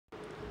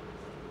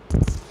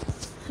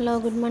Hello,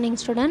 good morning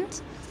students.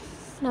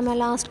 நம்ம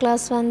last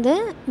class வந்து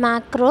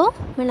macro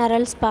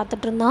minerals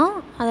பார்த்துட்டு இருந்தோம்.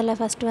 அதில்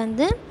ஃபஸ்ட்டு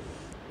வந்து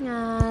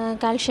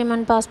கால்சியம்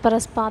அண்ட்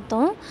பாஸ்பரஸ்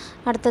பார்த்தோம்.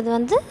 அடுத்தது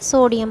வந்து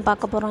சோடியம்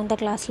பார்க்க போகிறோம் இந்த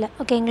கிளாஸில்.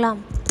 ஓகேங்களா?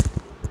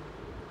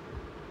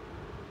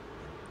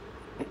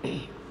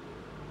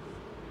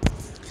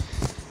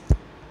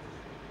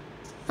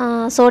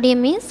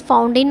 Sodium is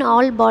found in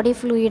all body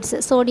fluids.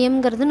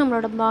 சோடியம்ங்கிறது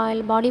நம்மளோட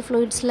பாடி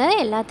ஃப்ளூயிட்ஸில்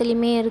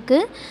எல்லாத்துலேயுமே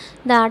இருக்குது.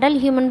 த adult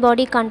human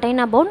body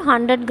contain about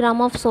 100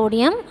 gram of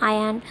sodium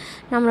iron.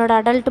 நம்மளோட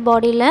அடல்ட்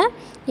பாடியில்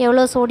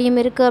எவ்வளோ சோடியம்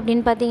இருக்குது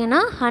அப்படின்னு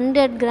பார்த்தீங்கன்னா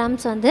 100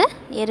 கிராம்ஸ் வந்து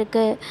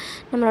இருக்குது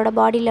நம்மளோட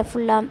பாடியில்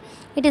ஃபுல்லாக.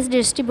 இட் இஸ்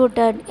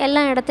டிஸ்ட்ரிபியூட்டட்,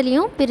 எல்லா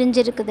இடத்துலையும்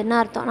பிரிஞ்சிருக்குதுன்னு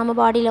அர்த்தம். நம்ம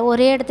பாடியில்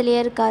ஒரே இடத்துலையே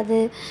இருக்காது,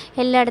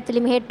 எல்லா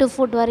இடத்துலையுமே ஹெட் டு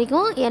ஃபுட்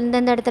வரைக்கும்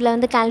எந்தெந்த இடத்துல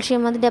வந்து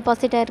கால்சியம் வந்து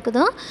டெபாசிட்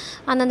ஆகிருக்குதோ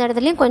அந்தந்த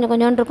இடத்துலையும் கொஞ்சம்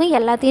கொஞ்சம் இருக்கும்.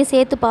 எல்லாத்தையும்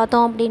சேர்த்து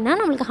பார்த்தோம் அப்படின்னா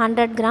நம்மளுக்கு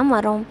 100 கிராம்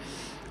வரும்.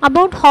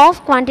 About half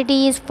quantity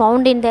is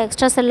found in the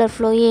extracellular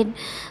fluid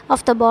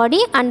of the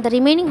body and the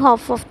remaining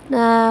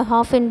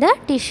half in the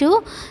tissue,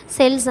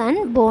 cells and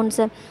bones.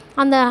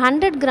 அந்த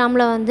 100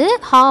 கிராமில் வந்து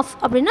ஹாஃப்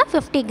அப்படின்னா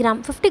 50 கிராம்.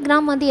 50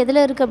 கிராம் வந்து எதில்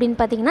இருக்குது அப்படின்னு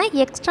பார்த்தீங்கன்னா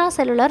எக்ஸ்ட்ரா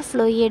செல்லுலர்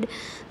ஃப்ளூயிட்.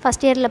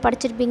 ஃபஸ்ட் இயரில்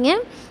படிச்சிருப்பீங்க.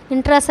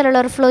 Intra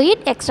cellular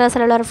fluid, extra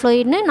cellular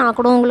ஃப்ளூயிட்னு நான்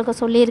கூட உங்களுக்கு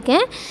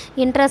சொல்லியிருக்கேன்.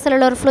 இன்ட்ரா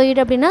செல்லுலர்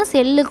ஃப்ளூயிட் அப்படின்னா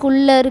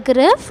செல்லுக்குள்ளே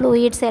இருக்கிற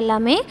ஃப்ளூயிட்ஸ்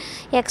எல்லாமே.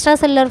 எக்ஸ்ட்ரா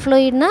செல்லுலர்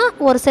ஃப்ளூயிட்னா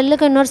ஒரு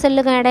செல்லுக்கு இன்னொரு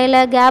செல்லுக்கு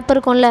இடையில கேப்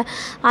இருக்கும்ல,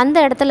 அந்த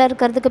இடத்துல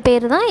இருக்கிறதுக்கு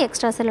பேர் தான்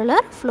எக்ஸ்ட்ரா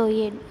செல்லுலர்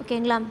ஃப்ளூயிட்.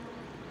 ஓகேங்களா?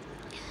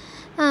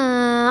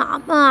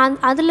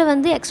 அதில்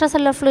வந்து எக்ஸ்ட்ரா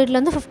செல்லுலர் ஃப்ளூயிடில்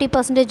வந்து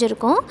 50%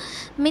 இருக்கும்.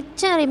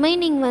 மிச்சம்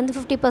ரிமைனிங் வந்து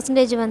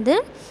 50% வந்து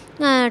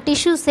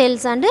டிஷ்யூ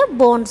செல்ஸ் அண்டு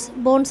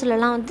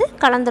போன்ஸ்லலாம் வந்து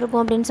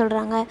கலந்துருக்கும் அப்படின்னு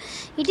சொல்கிறாங்க.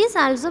 It is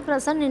also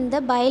present in the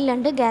file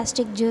and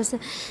gastric juice.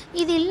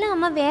 இது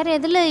இல்லாமல் வேறு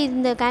எதில்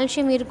இந்த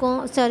கால்சியம் இருக்கும்,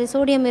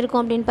 சோடியம்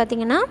இருக்கும் அப்படின்னு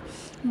பார்த்தீங்கன்னா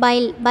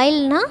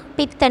பைல்னால்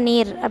பித்த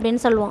நீர்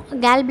அப்படின்னு சொல்லுவோம்.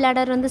 கேல்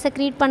பிளாடர் வந்து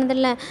செக்ரீட்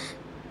பண்ணதில்லை,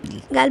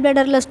 கேல்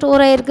பிளாடரில்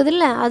ஸ்டோர்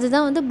ஆகிருக்குதில்ல,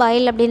 அதுதான் வந்து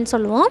பைல் அப்படின்னு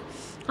சொல்லுவோம்.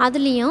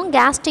 அதுலேயும்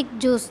gastric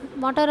juice.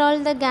 What are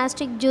all the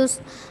gastric juice?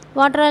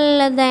 What are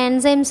all the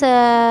enzymes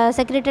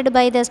secreted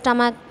by the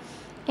stomach?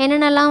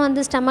 என்னென்னலாம்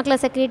வந்து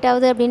ஸ்டமக்கில் செக்ரேட்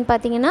ஆகுது அப்படின்னு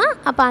பார்த்தீங்கன்னா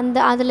அப்போ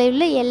அதில்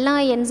உள்ள எல்லா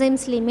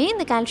என்சைம்ஸ்லேயுமே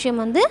இந்த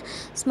கால்சியம் வந்து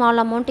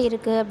ஸ்மால் அமௌண்ட்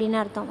இருக்குது அப்படின்னு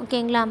அர்த்தம்.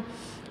 ஓகேங்களா?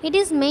 It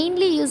is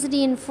mainly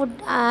used in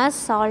food as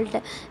salt.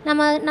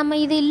 நம்ம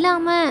இது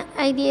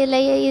இல்லாமல்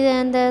இது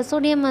அந்த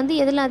சோடியம் வந்து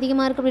எதில்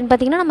அதிகமாக இருக்குது அப்படின்னு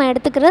பார்த்தீங்கன்னா நம்ம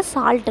எடுத்துக்கிற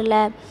சால்ட்டில்.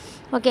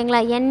 ஓகேங்களா?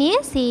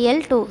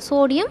 NaCl2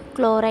 sodium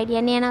chloride.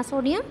 Na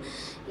sodium,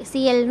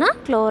 Clனா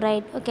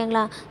chloride.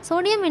 ஓகேங்களா?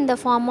 Sodium in the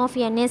form of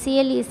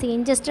NaCl is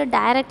இன்ஜஸ்டட்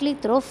directly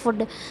through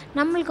food.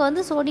 நம்மளுக்கு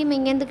வந்து சோடியம்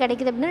எங்கேருந்து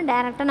கிடைக்குது அப்படின்னா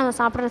டைரெக்டாக நம்ம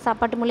சாப்பிட்ற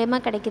சாப்பாட்டு மூலயமா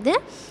கிடைக்குது.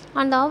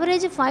 அந்த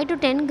average 5 to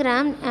 10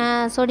 gram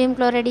sodium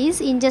chloride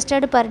is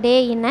இன்ஜஸ்டட் per day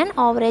in an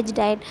average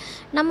diet.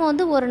 நம்ம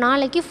வந்து ஒரு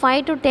நாளைக்கு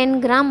 5 to 10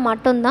 கிராம்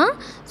மட்டும்தான்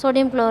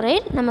சோடியம்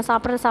குளோரைட் நம்ம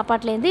சாப்பிட்ற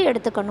சாப்பாட்டிலேருந்து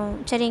எடுத்துக்கணும்.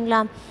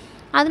 சரிங்களா?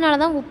 அதனால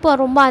தான் உப்பை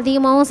ரொம்ப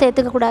அதிகமாகவும்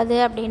சேர்த்துக்கக்கூடாது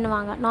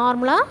அப்படின்னுவாங்க,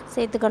 நார்மலாக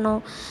சேர்த்துக்கணும்.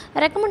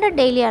 Recommended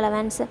daily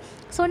allowance.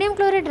 Sodium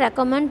chloride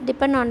recommend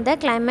depend on the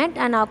climate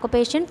and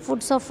occupation.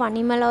 Foods of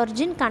animal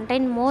origin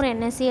contain more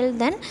NaCl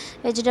then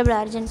vegetable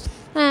origin.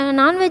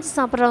 Non veg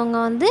சாப்பிட்றவங்க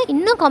வந்து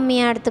இன்னும்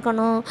கம்மியாக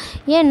எடுத்துக்கணும்.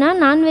 ஏன்னா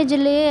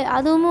நான்வெஜ்லேயே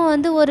அதுவும்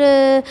வந்து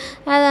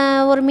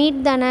ஒரு மீட்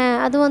தானே,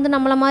 அது வந்து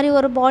நம்மளை மாதிரி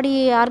ஒரு பாடி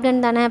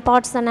ஆர்கன் தானே,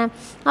 பார்ட்ஸ் தானே,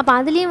 அப்போ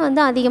அதுலேயும்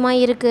வந்து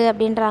அதிகமாக இருக்குது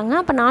அப்படின்றாங்க.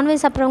 அப்போ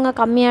நான்வெஜ் சாப்பிட்றவங்க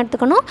கம்மியாக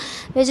எடுத்துக்கணும்,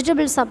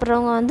 வெஜிடபிள்ஸ்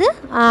சாப்பிட்றவங்க வந்து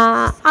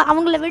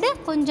அவங்கள விட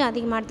கொஞ்சம்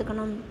அதிகமாக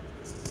எடுத்துக்கணும்.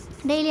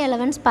 டெய்லி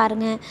அலவன்ஸ்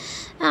பாருங்கள்.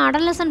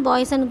 அடலசன்ட்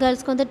பாய்ஸ் அண்ட்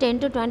கேர்ள்ஸ்க்கு வந்து 10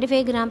 to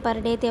 25 கிராம் பர்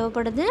டே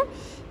தேவைப்படுது.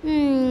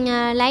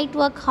 Light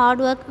work,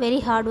 hard work, very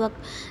hard work.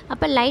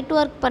 அப்போ லைட்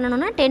ஒர்க்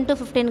பண்ணணுன்னா 10 to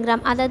 15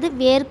 கிராம், அதாவது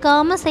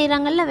வேர்க்காமல்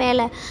செய்கிறாங்கல்ல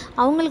வேலை,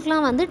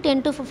 அவங்களுக்குலாம் வந்து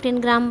 10 to 15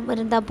 கிராம்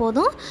இருந்தால்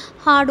போதும்.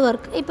 ஹார்ட்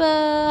ஒர்க், இப்போ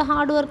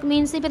ஹார்ட் ஒர்க்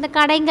மீன்ஸ் இப்போ இந்த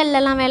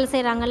கடைகள்லாம் வேலை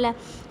செய்கிறாங்கல்ல,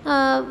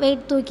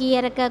 வெயிட் தூக்கி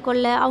இறக்க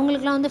கொள்ள,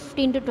 அவங்களுக்குலாம் வந்து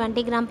 15 to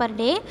 20 gram per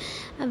day.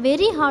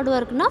 Very hard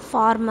ஒர்க்னால்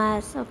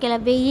farmers. ஓகேல?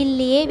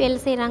 வெயில்லையே வேலை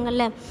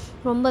செய்கிறாங்கல்ல,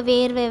 ரொம்ப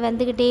வேர்வை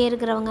வந்துக்கிட்டே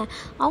இருக்கிறவங்க,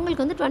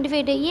 அவங்களுக்கு வந்து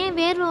 25 டே. ஏன்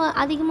வேர்வை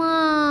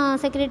அதிகமாக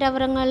செக்ரேட்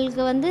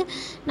ஆகிறவங்களுக்கு வந்து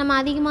நம்ம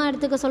அதிகமாக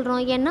எடுத்துக்க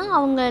சொல்கிறோம்? ஏன்னா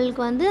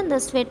அவங்களுக்கு வந்து அந்த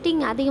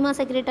ஸ்வெட்டிங் அதிகமாக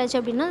செக்ரேட் ஆச்சு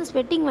அப்படின்னா அந்த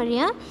ஸ்வெட்டிங்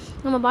வழியாக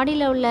நம்ம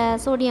பாடியில் உள்ள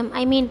சோடியம்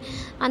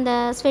அந்த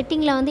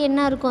ஸ்வெட்டிங்கில் வந்து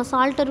என்ன இருக்கும்,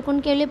 சால்ட்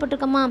இருக்குன்னு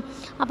கேள்விப்பட்டிருக்கோமா,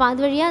 அப்போ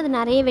அது வழியாக அது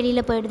நிறைய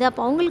வெளியில் போயிடுது.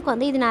 அப்போ அவங்களுக்கு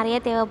வந்து இது நிறைய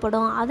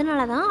தேவைப்படும்.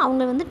 அதனால தான்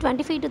அவங்க வந்து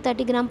 25 to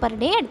 30 கிராம் பர்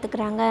டே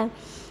எடுத்துக்கிறாங்க.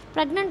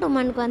 ப்ரெக்னென்ட்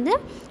உமனுக்கு வந்து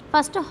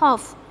ஃபஸ்ட்டு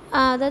ஹாஃப்,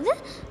 அதாவது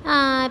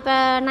இப்போ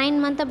 9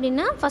 மந்த்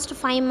அப்படின்னா ஃபஸ்ட்டு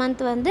 5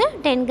 மந்த் வந்து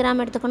 10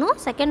 கிராம் எடுத்துக்கணும்,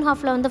 செகண்ட்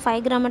ஹாஃபில் வந்து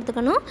 5 கிராம்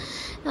எடுத்துக்கணும்.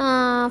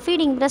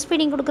 ப்ரெஸ்ட்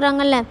ஃபீடிங்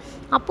கொடுக்குறாங்கல்ல,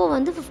 அப்போது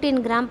வந்து 15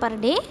 கிராம் பர்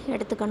டே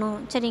எடுத்துக்கணும்.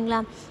 சரிங்களா?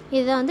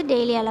 இதுதான் வந்து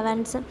டெய்லி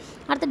அலவன்ஸ்.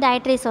 அடுத்து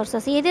டயட்ரி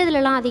சோர்ஸஸ் எது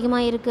இதிலலாம்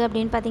அதிகமாக இருக்குது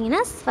அப்படின்னு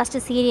பார்த்தீங்கன்னா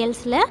first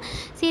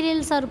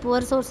serials R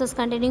poor sources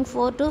containing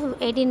 4 to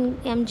 18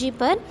 mg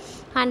per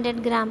 100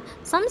 gram.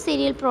 Some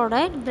cereal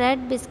product, bread,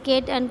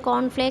 biscuit and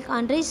cornflake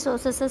enriched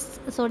sources of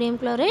sodium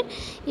chloride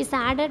is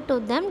added added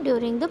to them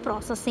during the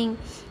processing.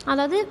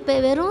 அதாவது இப்போ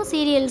வெறும்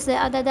cereals,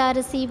 அதாவது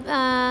அரிசி,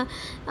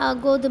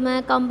 கோதுமை,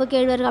 கம்பு,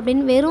 கேழ்வரகு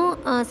அப்படின்னு வெறும்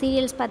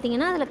சீரியல்ஸ்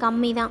பார்த்திங்கன்னா அதில்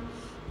கம்மி தான்,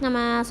 நம்ம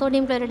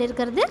சோடியம் குளோரைடு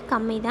இருக்கிறது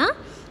கம்மி தான்.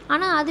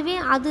 ஆனால் அதுவே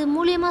அது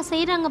மூலியமாக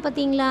செய்கிறாங்க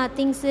பார்த்திங்களா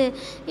திங்ஸு.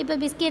 இப்போ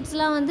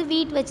பிஸ்கெட்ஸ்லாம் வந்து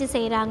வீட் வச்சு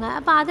செய்கிறாங்க.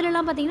 அப்போ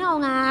அதிலலாம் பார்த்திங்கன்னா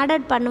அவங்க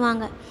ஆடட்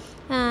பண்ணுவாங்க,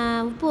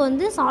 உப்பு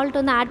வந்து சால்ட்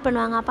வந்து ஆட்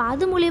பண்ணுவாங்க. அப்போ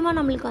அது மூலிமா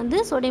நம்மளுக்கு வந்து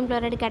சோடியம்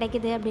குளோரைடு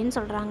கிடைக்குது அப்படின்னு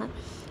சொல்கிறாங்க.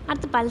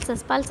 அடுத்து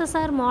pulses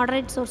R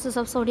moderate sources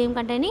of sodium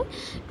containing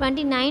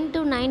 29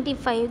 to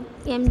 95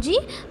 mg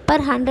per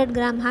 100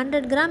 gram.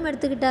 100 gram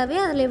எடுத்துக்கிட்டாவே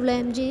அதில் இவ்வளோ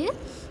mg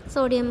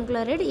சோடியம்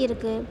குளோரைடு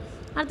இருக்குது.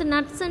 அடுத்து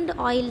nuts and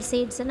oil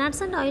seeds.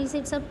 Nuts and oil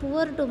seeds R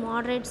poor to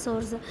moderate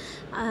source.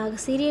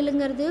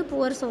 சீரியலுங்கிறது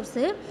poor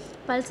source,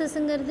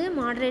 பல்சஸ்ங்கிறது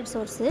moderate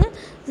source.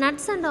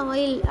 Nuts and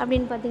oil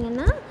அப்படின்னு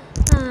பார்த்திங்கன்னா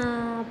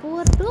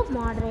poor to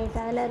moderate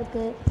அதில்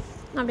இருக்குது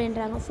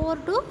அப்படின்றாங்க. 4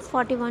 to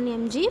 41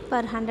 mg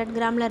per 100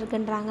 கிராமில்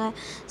இருக்குன்றாங்க.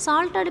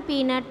 Salted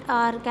peanut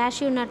R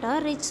cashew nut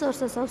R rich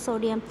sources of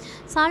sodium.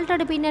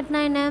 Salted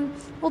பீனட்னா என்ன?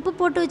 உப்பு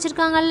போட்டு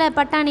வச்சுருக்காங்கல்ல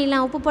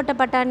பட்டாணிலாம், உப்பு போட்ட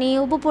பட்டாணி,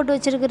 உப்பு போட்டு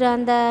வச்சுருக்கிற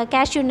அந்த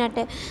கேஷ்யூ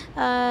நட்டு,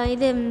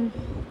 இது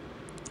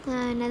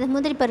என்னது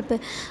முந்திரி பருப்பு,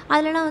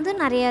 அதிலலாம் வந்து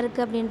நிறையா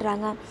இருக்குது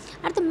அப்படின்றாங்க.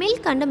 அடுத்து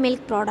மில்க் அண்டு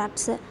மில்க்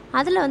ப்ராடக்ட்ஸு,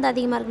 அதில் வந்து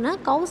அதிகமாக இருக்குன்னா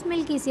கவுஸ்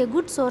milk is a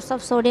good source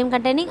of sodium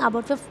containing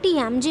about 50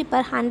 mg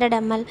per 100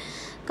 ml.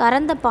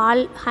 கறந்த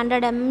பால்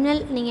 100 ml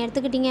நீங்கள்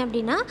எடுத்துக்கிட்டிங்க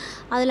அப்படின்னா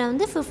அதில்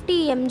வந்து 50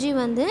 mg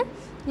வந்து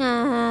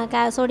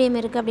சோடியம்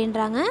இருக்குது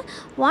அப்படின்றாங்க.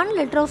 1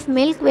 liter of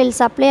milk will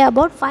supply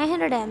about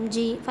 500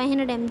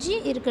 mg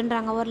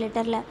இருக்குன்றாங்க 1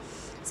 லிட்டரில்.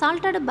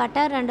 Salted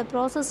butter and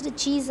processed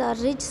cheese are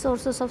rich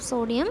sources of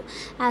sodium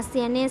as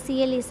the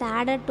NaCl is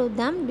added to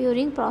them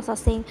during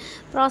processing.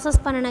 Process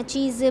பண்ணின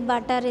சீஸு,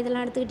 பட்டர்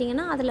இதெல்லாம்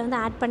எடுத்துக்கிட்டிங்கன்னா அதில் வந்து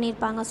add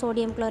பண்ணியிருப்பாங்க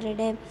sodium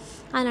chloride,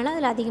 அதனால்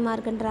அதில் அதிகமாக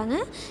இருக்குன்றாங்க.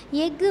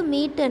 Egg,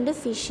 meet and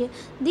fish,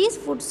 these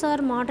foods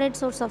R moderate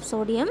source of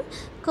sodium.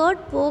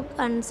 Curd, pork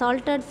and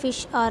salted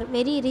fish are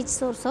very rich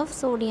source of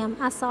sodium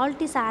as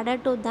salt is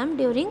added to them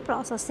during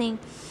processing.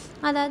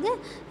 அதாவது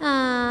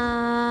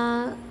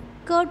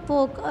curd,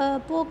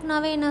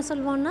 போக்னாவே என்ன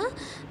சொல்லுவோன்னா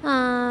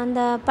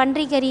அந்த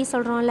பன்றிக்கறி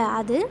சொல்கிறோம்ல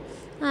அது,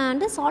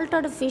 and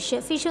salted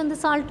fish வந்து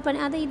salt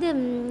பண்ணி அது இது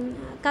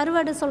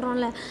கருவாடு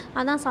சொல்கிறோம்ல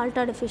அதான்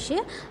சால்ட்டடு ஃபிஷ்ஷு.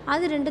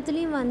 அது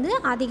ரெண்டுத்துலேயும் வந்து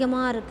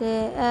அதிகமாக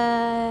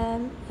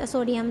இருக்குது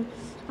சோடியம்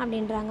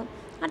அப்படின்றாங்க.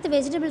 அடுத்து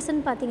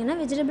வெஜிடபிள்ஸ்ன்னு பார்த்தீங்கன்னா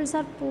vegetables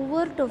R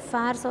poor to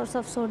fair source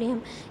of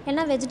sodium.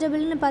 ஏன்னா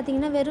வெஜிடபிள்னு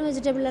பார்த்தீங்கன்னா வெறும்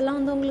வெஜிடபிளெல்லாம்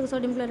வந்து உங்களுக்கு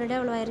சோடியம் குளோரைடே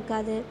அவ்வளோவா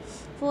இருக்காது.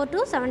 4 to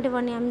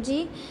 71 mg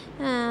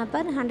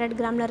per 100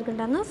 கிராமில்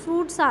இருக்குன்றாங்க.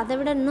 ஃப்ரூட்ஸ் அதை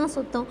விட இன்னும்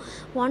சுத்தம்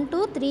 1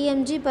 to 3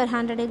 mg per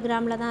 100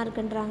 கிராமில் தான்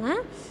இருக்குன்றாங்க.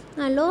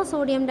 Low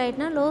sodium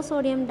டயட்னா low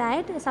sodium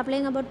diet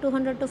supplying about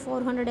 200 to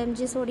 400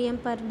 mg sodium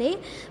per day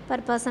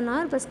per person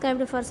are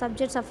prescribed for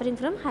subjects suffering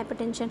from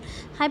hypertension.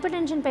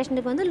 Hypertension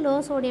பேஷண்ட்டுக்கு வந்து லோ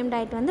சோடியம்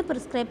டயட் வந்து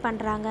ப்ரிஸ்கிரைப்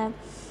பண்ணுறாங்க.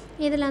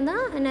 இதில்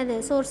தான் என்னது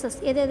சோர்ஸஸ்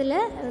எதில்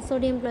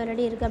சோடியம்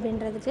குளோரைடு இருக்குது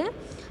அப்படின்றதுக்கு.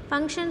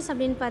 ஃபங்க்ஷன்ஸ்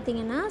அப்படின்னு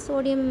பார்த்தீங்கன்னா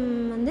சோடியம்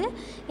வந்து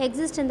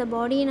exist in the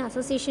body in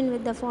association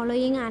with the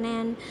following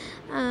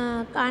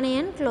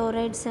iron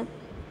chlorides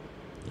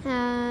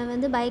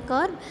வந்து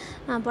பைகார்ப்,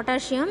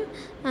 பொட்டாசியம்,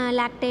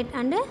 லாக்டேட்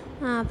அண்டு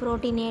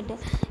புரோட்டீனேட்.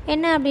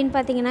 என்ன அப்படின்னு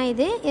பார்த்தீங்கன்னா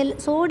இது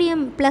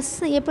சோடியம் ப்ளஸ்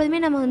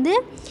எப்போதுமே நம்ம வந்து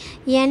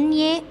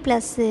Na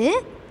ப்ளஸ்ஸு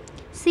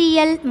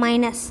Cl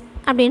மைனஸ்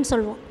அப்படின்னு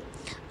சொல்லுவோம்.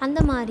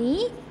 அந்த மாதிரி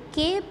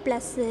K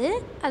ப்ளஸ்ஸு,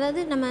 அதாவது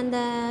நம்ம அந்த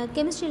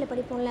கெமிஸ்ட்ரியில்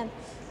படிப்போம்ல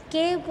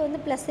கேவுக்கு வந்து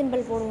ப்ளஸ்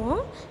சிம்பிள் போடுவோம்,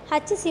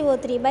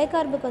 HCO3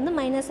 பைகார்புக்கு வந்து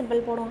மைனஸ் சிம்பிள்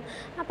போடுவோம்.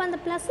 அப்போ அந்த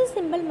ப்ளஸ்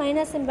சிம்பிள்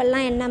மைனஸ்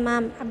சிம்பிள்லாம் என்ன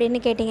மேம் அப்படின்னு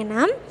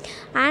கேட்டிங்கன்னா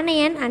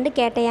ஆனையன் அண்டு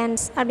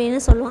கேட்டையான்ஸ் அப்படின்னு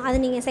சொல்லுவோம்.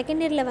 அது நீங்கள்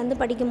செகண்ட் இயரில் வந்து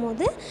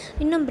படிக்கும்போது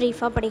இன்னும்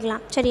ப்ரீஃபாக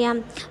படிக்கலாம் சரியா.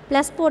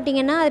 ப்ளஸ்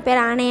போட்டிங்கன்னா அது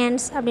பேர்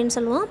ஆனையான்ஸ் அப்படின்னு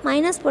சொல்லுவோம்,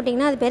 மைனஸ்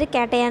போட்டிங்கன்னா அது பேர்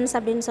கேட்டையான்ஸ்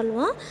அப்படின்னு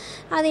சொல்லுவோம்.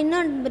 அது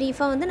இன்னும்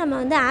ப்ரீஃபாக வந்து நம்ம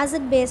வந்து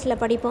ஆசிட்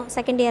பேஸில் படிப்போம்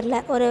செகண்ட் இயரில்.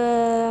 ஒரு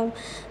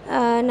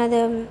என்னது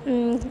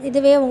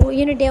இதுவே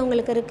யூனிட்டே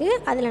உங்களுக்கு இருக்குது,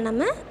 அதில்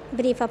நம்ம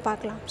ப்ரீஃபாக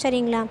பார்க்கலாம்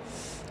சரிங்களா.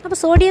 அப்போ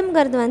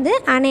சோடியம்ங்கிறது வந்து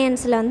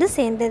அனையன்ஸில் வந்து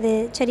சேர்ந்தது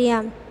சரியா.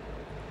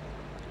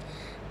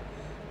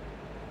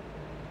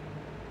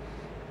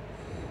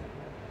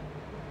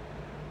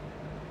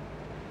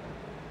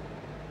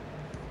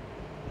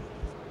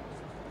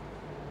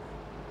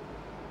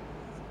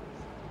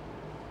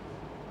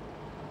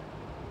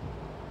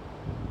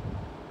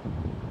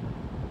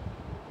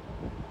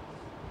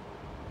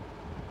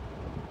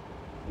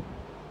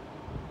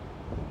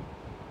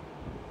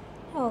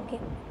 ஓகே,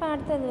 இப்போ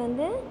அடுத்தது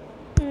வந்து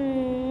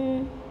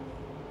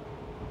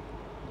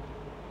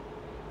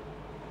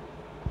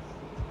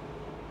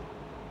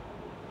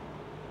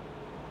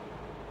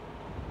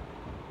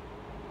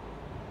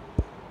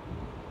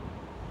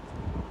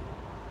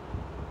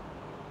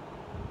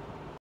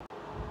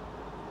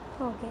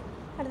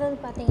அடுத்தது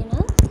பார்த்தீங்கன்னா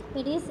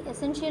it is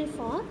essential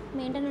for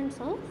maintenance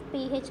of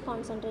pH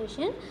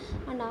concentration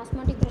and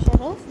osmotic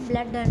pressure of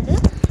blood and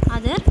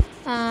other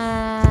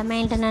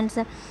maintenance.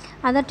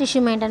 அதான்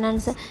டிஷ்யூ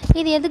மெயின்டெனன்ஸ்.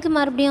 இது எதுக்கு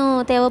மறுபடியும்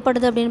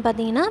தேவைப்படுது அப்படின்னு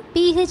பார்த்தீங்கன்னா,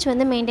 pH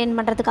வந்து மெயின்டைன்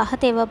பண்ணுறதுக்காக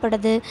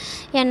தேவைப்படுது.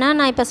 ஏன்னா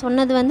நான் இப்போ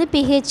சொன்னது வந்து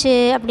pH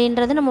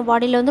அப்படின்றது நம்ம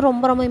பாடியில் வந்து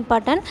ரொம்ப ரொம்ப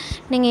இம்பார்ட்டன்ட்.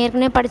 நீங்கள்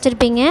ஏற்கனவே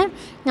படிச்சிருப்பீங்க.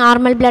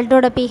 நார்மல்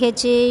பிளட்டோட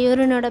pH,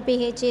 யூரினோட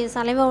pH,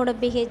 சலைவாவோட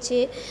pH,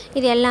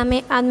 இது எல்லாமே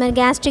அது மாதிரி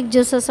கேஸ்ட்ரிக்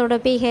ஜூஸஸோட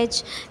pH,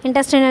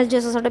 இன்டெஸ்டைனல்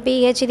ஜூஸஸோட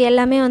pH இது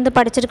எல்லாமே வந்து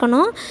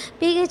படிச்சிருக்கணும்.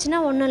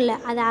 pHனால் ஒன்றும் இல்லை,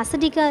 அது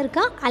அசிடிக்காக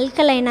இருக்கா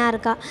அல்கலைனாக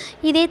இருக்கா.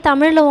 இதே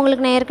தமிழில்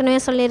உங்களுக்கு நான் ஏற்கனவே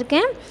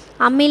சொல்லியிருக்கேன்.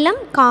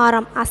 அமிலம்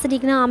காரம்,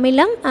 அசிடிக்னா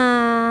அமிலம்,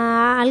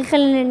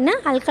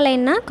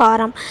 அல்கலைன்னா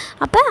காரம்.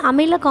 அப்போ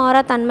அமில கார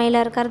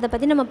தன்மையில் இருக்கிறத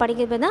பற்றி நம்ம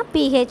படிக்கிறது தான்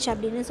pH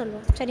அப்படின்னு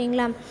சொல்லுவோம்.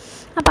 சரிங்களா?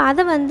 அப்போ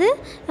அதை வந்து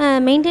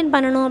மெயின்டைன்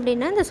பண்ணணும்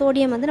அப்படின்னா இந்த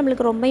சோடியம் வந்து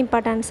நம்மளுக்கு ரொம்ப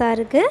இம்பார்ட்டன்ஸாக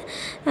இருக்குது.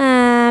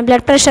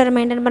 ப்ளட் ப்ரெஷர்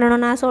மெயின்டைன்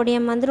பண்ணணும்னா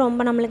சோடியம் வந்து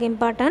ரொம்ப நம்மளுக்கு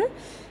இம்பார்ட்டன்ட்.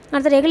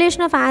 அடுத்து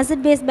regulation of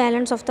acid base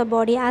balance of the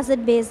body.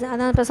 Acid base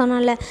அதான் இப்போ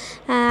சொன்னால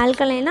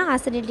அல்கலைனா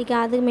ஆசிடிட்டிக்கு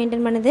அது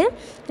மெயின்டைன் பண்ணுது.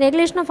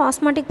 Regulation of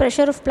osmotic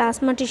pressure of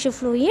plasma tissue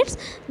fluids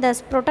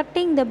thus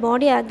protecting the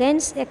body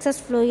against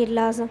excess fluid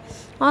loss.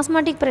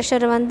 Osmotic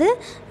ப்ரெஷரை வந்து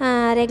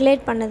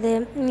ரெகுலேட் பண்ணுது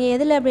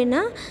எதில்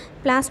அப்படின்னா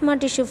பிளாஸ்மா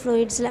டிஷ்யூ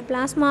ஃப்ளூயிட்ஸில்.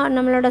 பிளாஸ்மா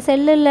நம்மளோட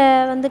செல்லில்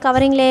வந்து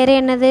கவரிங் லேயரே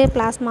என்னது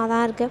பிளாஸ்மா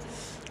தான்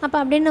இருக்குது. அப்போ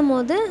அப்படின்னும்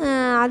போது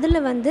அதில்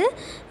வந்து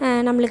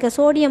நம்மளுக்கு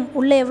சோடியம்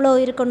உள்ளே எவ்வளோ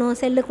இருக்கணும்,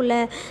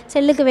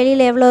 செல்லுக்கு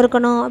வெளியில் எவ்வளோ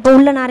இருக்கணும், இப்போ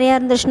உள்ளே நிறையா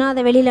இருந்துச்சுன்னா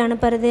அதை வெளியில்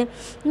அனுப்புறது,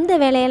 இந்த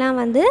வேலையெல்லாம்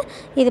வந்து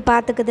இது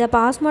பார்த்துக்குது. அப்போ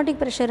ஆஸ்மாட்டிக்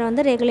ப்ரெஷரை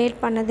வந்து ரெகுலேட்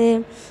பண்ணுது.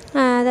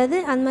 அதாவது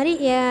அந்த மாதிரி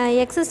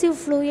எக்ஸசிவ்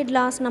ஃப்ளூயிட்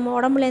லாஸ் நம்ம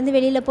உடம்புலேருந்து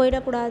வெளியில்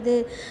போயிடக்கூடாது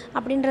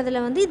அப்படின்றதில்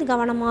வந்து இது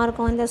கவனமாக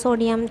இருக்கும் இந்த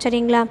சோடியம்.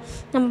 சரிங்களா?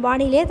 நம்ம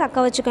பாடியிலே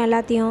தக்க வச்சுக்கும்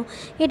எல்லாத்தையும்.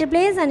 It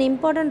plays an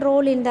important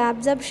role in the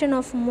absorption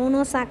of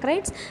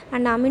monosaccharides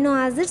and amino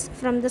acids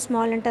from the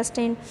small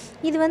intestine.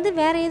 இது வந்து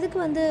வேறு எதுக்கு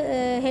வந்து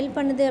ஹெல்ப்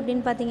பண்ணுது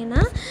அப்படின்னு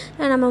பார்த்தீங்கன்னா,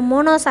 நம்ம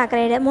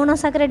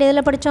மோனோசாக்கரைடு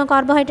எதில் படித்தோம்,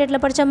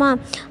 கார்போஹைட்ரேட்டில் படித்தோமா,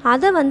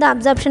 அதை வந்து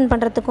அப்சர்ப்ஷன்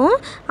பண்ணுறதுக்கும்,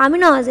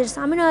 அமினோ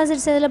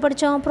ஆசிட்ஸ் எதில்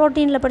படித்தோம்,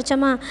 ப்ரோட்டீனில்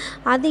படித்தோமா,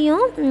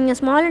 அதையும்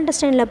ஸ்மால்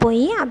இன்டெஸ்டைனில்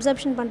போய்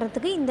அப்சர்ப்ஷன்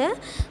பண்ணுறதுக்கு இந்த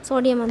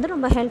சோடியம் வந்து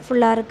ரொம்ப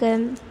ஹெல்ப்ஃபுல்லாக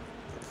இருக்குது.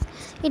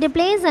 It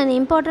plays an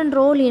important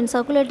role in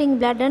circulating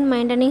blood and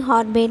maintaining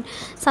heartbeat.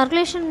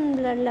 Circulation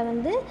பிளட்டில்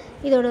வந்து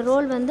இதோட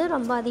ரோல் வந்து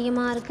ரொம்ப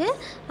அதிகமாக இருக்குது.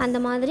 அந்த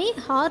மாதிரி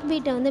ஹார்ட்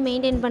பீட்டை வந்து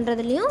மெயின்டைன்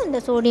பண்ணுறதுலையும் இந்த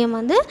சோடியம்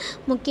வந்து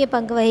முக்கிய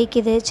பங்கு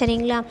வகிக்குது.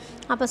 சரிங்களா?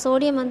 அப்போ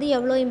சோடியம் வந்து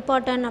எவ்வளோ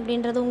இம்பார்ட்டன்ட்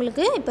அப்படின்றது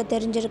உங்களுக்கு இப்போ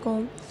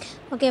தெரிஞ்சிருக்கும்.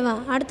 ஓகேவா?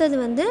 அடுத்தது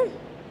வந்து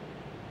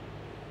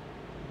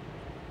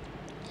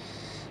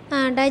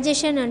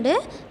டைஜஷன் அண்டு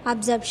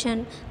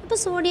அப்சர்ப்ஷன். இப்போ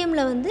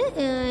சோடியமில் வந்து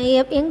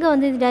எங்கே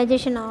வந்து இது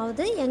டைஜஷன்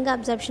ஆகுது, எங்கே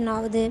அப்சர்ப்ஷன்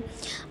ஆகுது.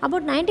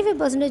 About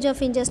 95%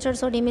 of ingested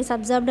sodium is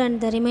அப்சர்ப்ட் and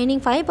the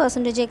remaining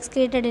 5%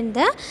 excreted in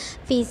the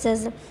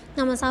faeces.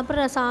 நம்ம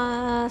சாப்பிட்ற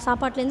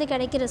சாப்பாட்லேருந்து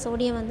கிடைக்கிற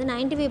சோடியம் வந்து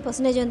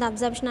 95% வந்து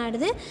அப்சர்ப்ஷன்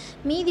ஆகிடுது.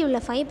 மீதி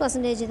உள்ள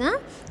 5% தான்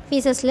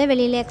ஃபீசஸில்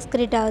வெளியில்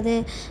எக்ஸ்கிரீட் ஆகுது.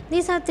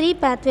 These are 3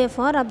 pathway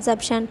for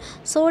absorption.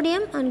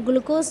 Sodium and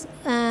glucose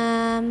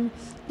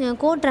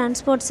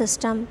co-transport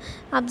system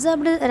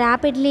absorbed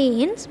rapidly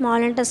in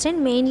small intestine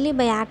mainly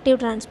by active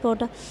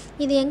transport.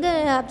 இது எங்கே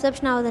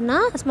அப்சர்ப்ஷன் ஆகுதுன்னா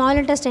ஸ்மால்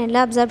இன்டெஸ்டைனில்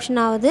அப்சர்ப்ஷன்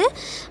ஆகுது.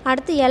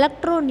 அடுத்து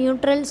electro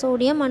neutral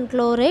sodium and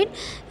chloride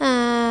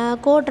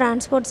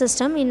co-transport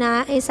system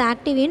is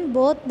active in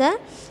both the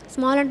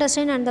small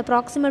intestine and the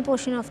proximal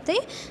portion of the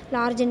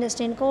large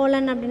intestine.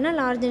 Colon அப்படின்னா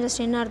large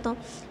intestine அர்த்தம்.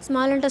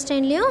 Small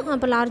இன்டெஸ்டைன்லேயும்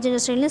அப்போ large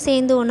இன்டெஸ்டைன்லேயும்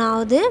சேர்ந்து ஒன்று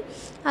ஆகுது.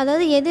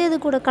 அதாவது எது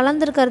கூட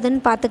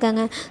கலந்துருக்கிறதுன்னு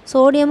பார்த்துக்கங்க.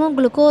 சோடியமும்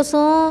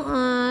குளுக்கோஸும்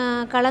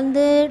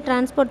கலந்து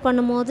டிரான்ஸ்போர்ட்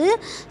பண்ணும்போது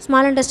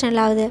ஸ்மால்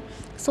இன்டெஸ்டைனில் ஆகுது.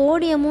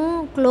 சோடியமும்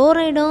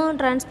குளோரைடும்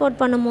டிரான்ஸ்போர்ட்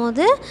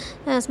பண்ணும்போது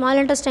ஸ்மால்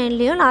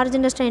இன்டெஸ்டைன்லேயும் லார்ஜ்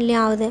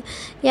இன்டெஸ்டைன்லேயும் ஆகுது.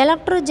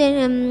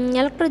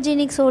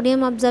 எலக்ட்ரோஜெனிக்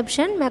sodium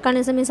absorption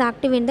mechanism is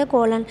active in the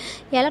colon.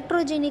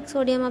 எலக்ட்ரோஜெனிக்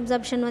sodium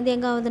absorption வந்து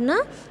எங்கே ஆகுதுன்னா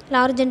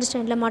லார்ஜ்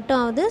இன்டெஸ்டைனில் மட்டும்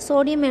ஆகுது.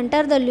 சோடியம்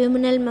என்டர் த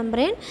லுமினல்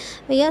மெம்பரேன்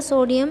வியா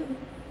சோடியம்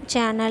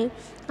சேனல்.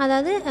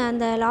 அதாவது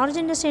அந்த லார்ஜ்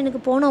இன்டெஸ்டைனுக்கு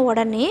போன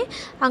உடனே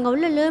அங்கே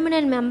உள்ள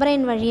லுமினல்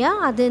மெம்பரைன்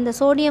வழியாக அது இந்த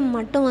சோடியம்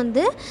மட்டும்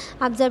வந்து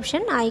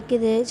அப்சர்ப்ஷன்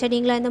ஆயிக்குது.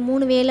 சரிங்களா? இந்த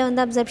 3 வேல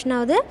வந்து அப்சர்ப்ஷன்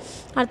ஆகுது.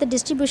 அடுத்து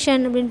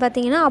டிஸ்ட்ரிபியூஷன் அப்படின்னு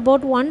பார்த்தீங்கன்னா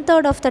about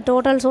 1/3 of the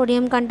total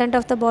sodium content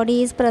of the body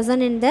is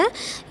present in the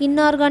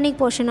inorganic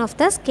portion of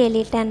the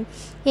skeleton.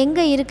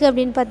 எங்கே இருக்குது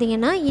அப்படின்னு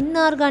பார்த்தீங்கன்னா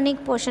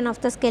இன்ஆர்கானிக் போர்ஷன் ஆஃப்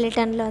த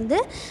ஸ்கெலிட்டனில் வந்து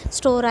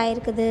ஸ்டோர்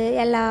ஆகிருக்குது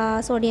எல்லா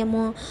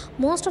சோடியமும்.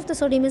 Most of the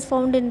sodium is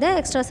found in the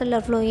extra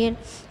cellular fluid.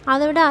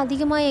 அதை விட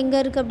அதிகமாக எங்கே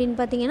இருக்குது அப்படின்னு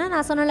பார்த்தீங்கன்னா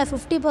நான் சொன்னல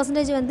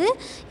 50% வந்து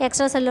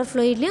எக்ஸ்ட்ரா செல்லுலர்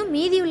ஃப்ளூயிட்லேயும்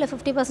மீதி உள்ள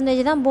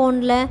 50% தான்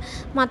போனில்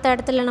மற்ற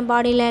இடத்துல நம்ம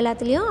பாடியில்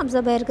எல்லாத்துலேயும்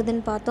அப்சர்வ்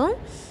ஆகிருக்குதுன்னு பார்த்தோம்.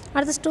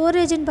 அடுத்து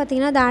ஸ்டோரேஜ்னு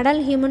பார்த்தீங்கன்னா the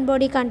adult human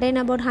body contain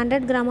about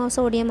 100 gram of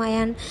sodium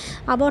ion.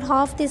 About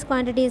half this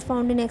quantity is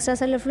found in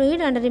extracellular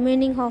fluid and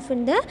remaining half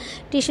in the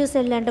tissue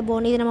cell and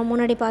bone. இது நம்ம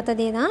முன்னாடி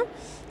பார்த்ததே தான்.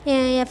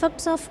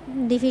 Effects of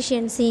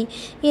deficiency.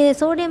 இது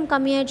sodium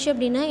கம்மியாயிடுச்சு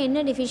அப்படின்னா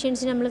என்ன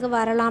deficiency நம்மளுக்கு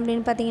வரலாம்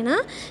அப்படின்னு பார்த்தீங்கன்னா,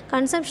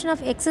 consumption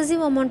of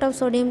excessive amount of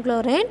sodium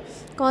chloride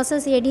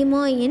causes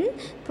oedema in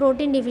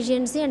protein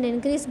deficiency and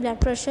increase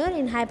blood pressure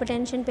in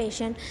hypertension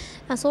patient.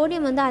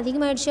 Sodium வந்து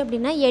அதிகமாகிடுச்சு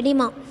அப்படின்னா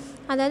எடிமா,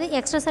 அதாவது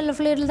எக்ஸ்ட்ரா செல்லர்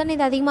ஃப்ளூயிடில் தானே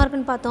இது அதிகமாக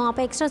இருக்குன்னு பார்த்தோம்.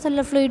 அப்போ எக்ஸ்ட்ரா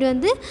செல்லர் ஃப்ளூயிட்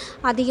வந்து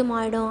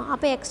அதிகமாகிடும்.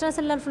 அப்போ எக்ஸ்ட்ரா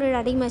செல்லர் ஃப்ளூயிட்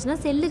அதிகமாகிடுச்சுன்னா,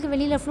 செல்லுக்கு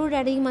வெளியில் ஃப்ளூயிட்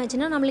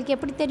அதிகமாகிடுச்சுன்னா நம்மளுக்கு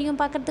எப்படி தெரியும்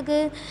பார்க்குறதுக்கு?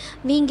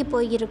 வீங்கி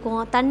போயிருக்கும்.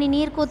 தண்ணி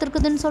நீர்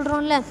கோத்துருக்குதுன்னு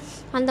சொல்கிறோம்ல,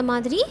 அந்த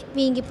மாதிரி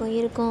வீங்கி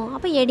போயிருக்கும்.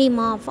 அப்போ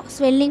எடிமா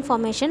ஸ்வெல்லிங்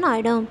ஃபார்மேஷன்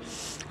ஆகிடும்.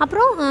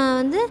 அப்புறம்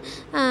வந்து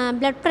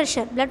ப்ளட்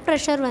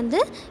ப்ரெஷர் வந்து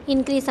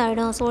இன்க்ரீஸ்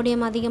ஆகிடும்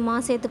சோடியம்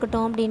அதிகமாக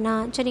சேர்த்துக்கிட்டோம் அப்படின்னா.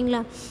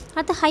 சரிங்களா?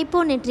 அடுத்து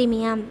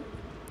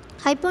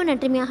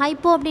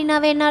ஹைப்போ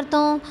அப்படின்னாவே என்ன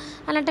அர்த்தம்?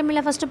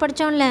 அனாட்டமியில் ஃபஸ்ட்டு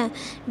படித்தோம்ல,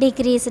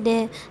 டிக்ரீஸ்டு.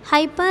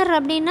 ஹைப்பர்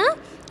அப்படின்னா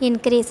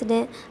இன்க்ரீஸ்டு.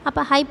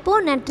 அப்போ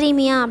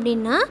ஹைப்போநட்ரீமியா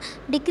அப்படின்னா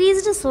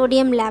டிக்ரீஸ்டு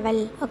சோடியம்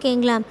லெவல்.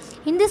 ஓகேங்களா?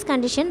 In this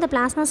condition the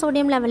plasma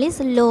sodium level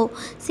is low.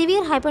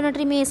 Severe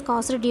ஹைப்போநட்ரீமியா is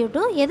caused due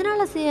to,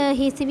 எதனால்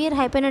சிவியர்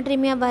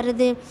ஹைப்போநட்ரீமியா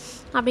வருது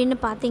அப்படின்னு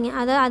பார்த்தீங்க,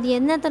 அது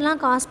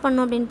என்னத்தெல்லாம் காஸ்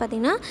பண்ணும் அப்படின்னு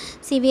பார்த்தீங்கன்னா,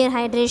 severe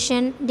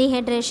hydration,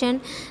 dehydration,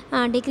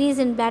 decrease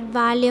in blood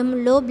volume,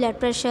 low blood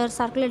pressure,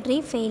 circulatory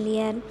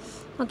failure.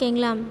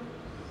 ஓகேங்களா?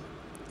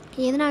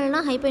 எதனாலனா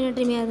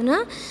ஹைப்போநட்ரீமியா ஆகுதுன்னா,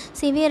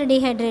 சிவியர்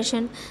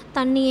டீஹைட்ரேஷன்,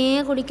 தண்ணியே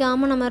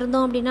குடிக்காமல் நம்ம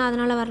இருந்தோம் அப்படின்னா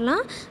அதனால்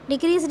வரலாம்.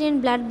 டிக்ரீஸ்ட்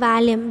இன் பிளட்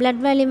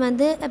வேல்யூம்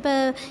வந்து இப்போ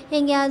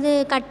எங்கேயாவது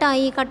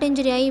கட்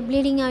இன்ஜுரி ஆகி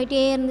ப்ளீடிங்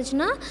ஆகிட்டே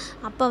இருந்துச்சுன்னா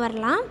அப்போ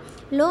வரலாம்.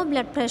 லோ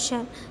பிளட்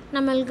ப்ரெஷர்,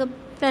 நம்மளுக்கு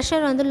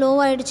ப்ரெஷர் வந்து லோ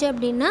ஆகிடுச்சு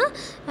அப்படின்னா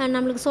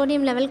நம்மளுக்கு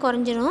சோடியம் லெவல்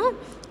குறைஞ்சிரும்.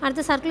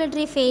 அடுத்து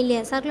சர்க்குலேட்டரி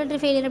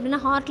ஃபெயிலியர் அப்படின்னா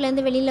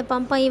ஹார்ட்லேருந்து வெளியில்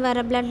பம்ப் ஆகி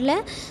வர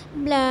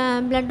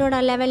பிளட்டோட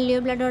லெவல்லையோ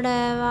பிளட்டோட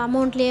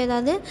அமௌண்ட்லேயோ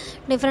ஏதாவது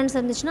டிஃப்ரென்ஸ்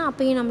இருந்துச்சுன்னா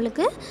அப்போயும்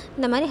நம்மளுக்கு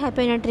இந்த மாதிரி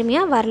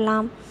ஹைப்போநட்ரீமியா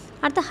வரலாம்.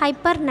 அடுத்து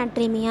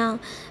ஹைப்பர்நட்ரீமியா.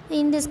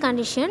 In this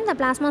condition the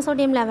plasma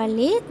sodium level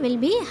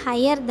will be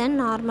higher then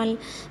normal.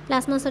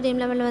 Plasma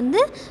sodium level வந்து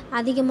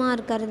அதிகமாக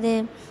இருக்கிறது.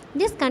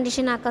 This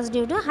condition occurs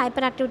due to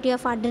hyper activity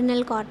of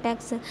adrenal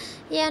cortex.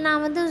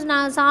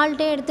 நான்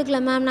சால்ட்டே எடுத்துக்கல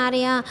மேம்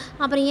நிறையா,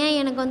 அப்புறம் ஏன்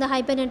எனக்கு வந்து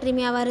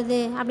ஹைப்பர்நட்ரீமியா வருது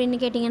அப்படின்னு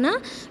கேட்டிங்கன்னா,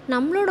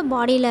 நம்மளோட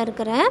பாடியில்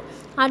இருக்கிற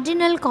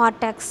அட்ரினல்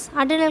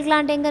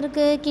கிளாண்ட் எங்கே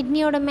இருக்குது?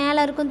 கிட்னியோட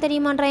மேலே இருக்கும்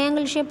தெரியுமா,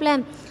 ட்ரையாங்கிள் ஷேப்பில்,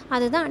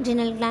 அதுதான்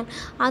அட்ரினல் கிளாண்ட்.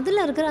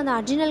 அதில் இருக்கிற அந்த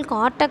அட்ரினல்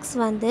கார்டெக்ஸ்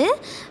வந்து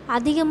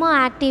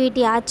அதிகமாக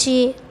ஆக்டிவிட்டி ஆச்சு,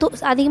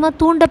 அதிகமாக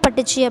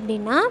தூண்டப்பட்டுச்சு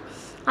அப்படின்னா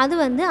அது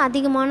வந்து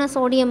அதிகமான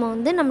சோடியமை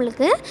வந்து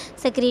நம்மளுக்கு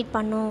செக்ரீட்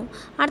பண்ணும்.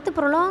 அடுத்து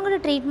prolonged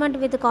treatment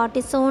with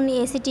cortisone,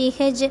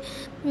 ACTH,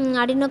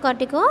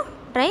 அடினோகார்டிகோ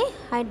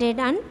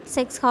ட்ரைஹைட்ரேட் and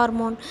sex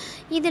hormone.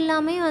 இது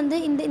எல்லாமே வந்து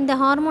இந்த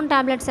ஹார்மோன்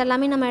டேப்லெட்ஸ்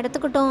எல்லாமே நம்ம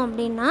எடுத்துக்கிட்டோம்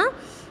அப்படின்னா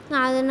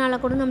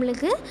அதனால் கூட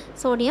நம்மளுக்கு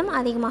சோடியம்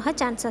அதிகமாக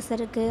சான்சஸ்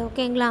இருக்குது.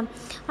 ஓகேங்களா?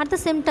 அடுத்த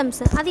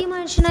சிம்டம்ஸ்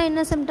அதிகமாகிடுச்சுன்னா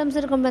என்ன சிம்டம்ஸ்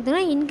இருக்குன்னு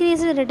பார்த்தீங்கன்னா,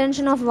 இன்க்ரீஸ்டு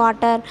ரிட்டென்ஷன் ஆஃப்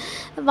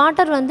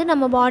வாட்டர் வந்து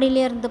நம்ம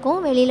பாடியிலே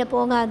இருந்துக்கும், வெளியில்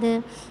போகாது.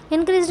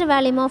 இன்க்ரீஸ்டு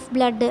வேல்யூம் ஆஃப்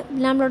பிளட்டு,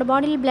 நம்மளோட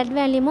பாடியில் பிளட்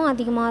வேல்யூமும்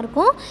அதிகமாக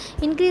இருக்கும்.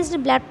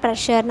 இன்க்ரீஸ்டு பிளட்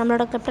ப்ரெஷர்,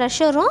 நம்மளோட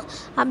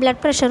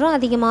பிளட் ப்ரெஷரும்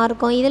அதிகமாக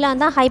இருக்கும். இதில்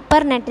தான்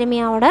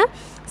ஹைப்பர்நட்ரீமியாவோட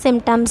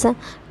symptoms.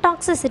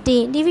 Toxicity.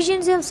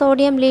 Deficiency of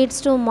sodium leads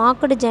to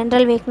marked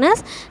general weakness,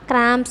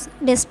 cramps,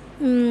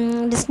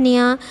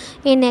 dyspnea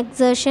in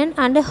exertion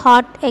and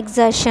heart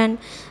exertion.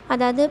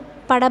 அதாவது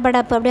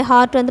படபடப்பு, அப்படியே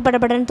ஹார்ட் வந்து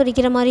படபடன்னு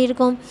துடிக்கிற மாதிரி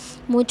இருக்கும்,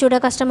 மூச்சோட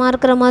கஷ்டமாக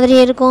இருக்கிற மாதிரி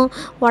இருக்கும்,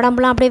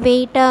 உடம்புலாம் அப்படியே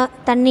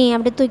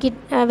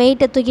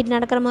வெயிட்டை தூக்கிட்டு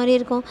நடக்கிற மாதிரி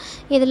இருக்கும்.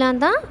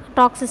 இதெல்லாம் தான்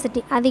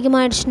டாக்ஸிசிட்டி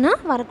அதிகமாகிடுச்சுன்னா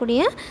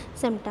வரக்கூடிய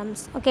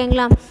சிம்டம்ஸ்.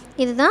 ஓகேங்களா?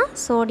 இதுதான்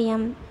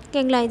சோடியம்.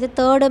 ஓகேங்களா? இது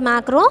 3rd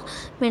மேக்ரோ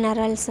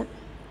மினரல்ஸ்.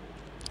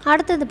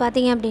 அடுத்தது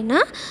பார்த்திங்க அப்படின்னா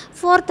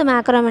 4th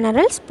மேக்ரோ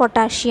மினரல்ஸ்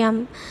பொட்டாசியம்.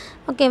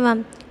 ஓகேவா?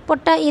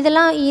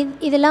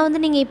 இதெல்லாம்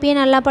வந்து நீங்கள் இப்போயே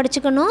நல்லா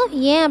படிச்சுக்கணும்.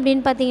 ஏன்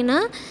அப்படின்னு பார்த்தீங்கன்னா,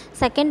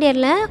 செகண்ட்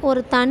இயரில்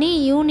ஒரு தனி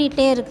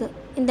யூனிட்டே இருக்குது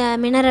இந்த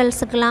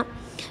மினரல்ஸுக்கெலாம்.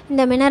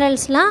 இந்த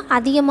மினரல்ஸ்லாம்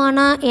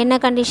அதிகமான என்ன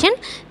கண்டிஷன்,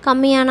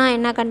 கம்மியான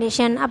என்ன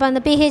கண்டிஷன். அப்போ அந்த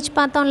pH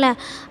பார்த்தோம்ல,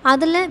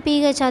 அதில்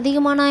pH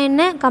அதிகமான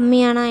என்ன,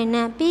 கம்மியான என்ன,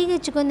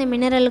 pHக்கும் இந்த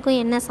மினரலுக்கும்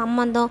என்ன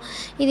சம்மந்தம்,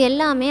 இது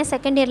எல்லாமே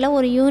செகண்ட் இயரில்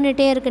ஒரு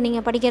யூனிட்டே இருக்குது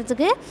நீங்கள்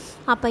படிக்கிறதுக்கு.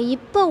 அப்போ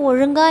இப்போ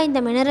ஒழுங்காக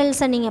இந்த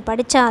மினரல்ஸை நீங்கள்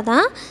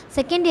படித்தாதான்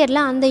செகண்ட்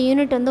இயரில் அந்த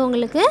யூனிட் வந்து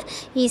உங்களுக்கு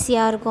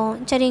ஈஸியாக இருக்கும்.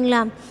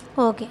 சரிங்களா?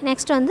 ஓகே.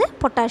 நெக்ஸ்ட் வந்து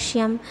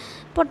பொட்டாசியம்.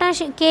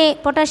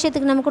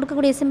 பொட்டாசியத்துக்கு நம்ம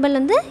கொடுக்கக்கூடிய சிம்பிள்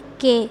வந்து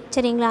K.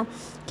 சரிங்களா?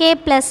 K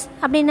ப்ளஸ்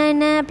அப்படின்னா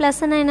என்ன,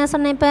 ப்ளஸ்னால் என்ன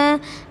சொன்னேன் இப்போ,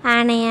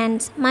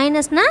 ஆனையன்ஸ்,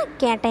 மைனஸ்னால்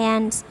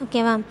கேட்டையன்ஸ்.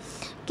 ஓகேவா?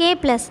 K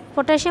plus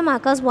potassium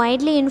occurs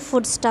widely in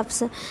food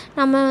stubs.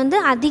 நம்ம வந்து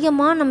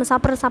அதிகமாக நம்ம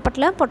சாப்பிட்ற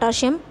சாப்பாட்டில்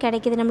பொட்டாசியம்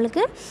கிடைக்கிது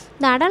நம்மளுக்கு.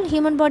 த adult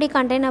human body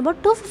contain about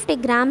 250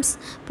 grams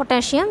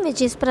potassium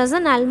which is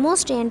present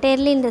almost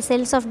entirely in the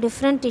cells of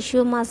different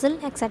tissue, muscle,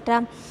 etc.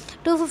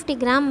 250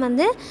 gram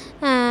வந்து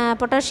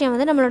பொட்டாசியம்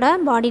வந்து நம்மளோட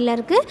பாடியில்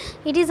இருக்குது.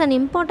 It is an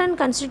important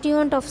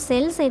கன்ஸ்டிடியூவன்ட் of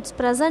cells. It's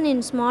present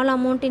in small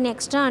amount in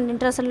extra and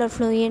intracellular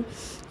fluid.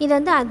 இது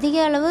வந்து அதிக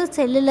அளவு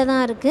செல்லில்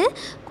தான் இருக்குது,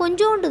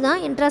 கொஞ்சோண்டு தான்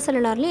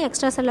இன்ட்ராசெல்லுலர்லேயும்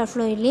எக்ஸ்ட்ரா செல்லுலர்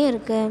ஃப்ளூயிட்லேயும்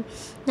இருக்குது.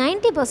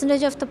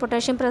 90% of the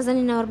potassium present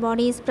in our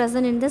body is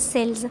present in the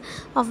cells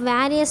of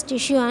various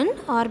tissue and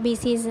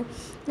RBCs.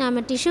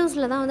 நம்ம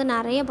டிஷ்யூஸில் தான் வந்து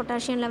நிறைய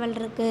பொட்டாசியம் லெவல்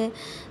இருக்குது.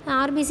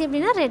 ஆர்பிசி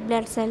அப்படின்னா ரெட்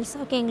பிளட் செல்ஸ்.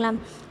 ஓகேங்களா.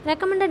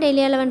 ரெக்கமெண்டட்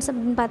டெய்லி அலவன்ஸ்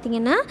அப்படின்னு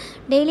பார்த்தீங்கன்னா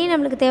டெய்லி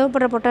நம்மளுக்கு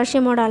தேவைப்படுற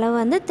பொட்டாசியமோட அளவு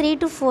வந்து 3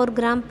 to 4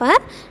 கிராம்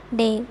பர்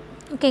டே.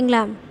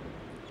 ஓகேங்களா.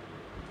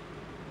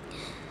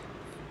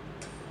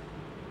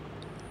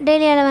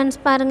 டெய்லி அலவன்ஸ்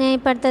பாருங்கள்.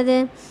 இப்போ அடுத்தது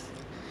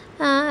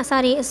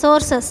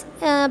சோர்சஸ்.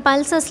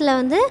 பல்சஸில்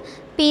வந்து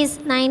piece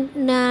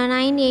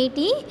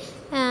 980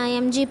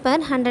 mg per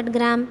 100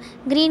 gram.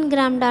 Green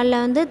gram டாலில்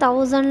வந்து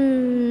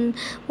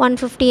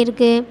 1150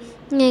 இருக்குது.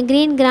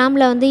 க்ரீன்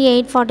கிராமில் வந்து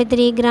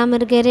 843 கிராம்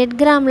இருக்குது. ரெட்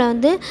கிராமில்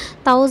வந்து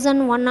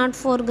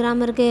 1104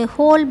 கிராம் இருக்குது.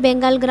 ஹோல்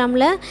பெங்கால்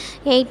கிராமில்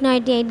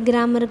 898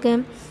 கிராம்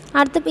இருக்குது.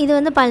 அடுத்து இது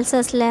வந்து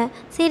பல்சஸில்.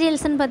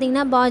 சீரியல்ஸ்ன்னு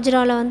பார்த்திங்கன்னா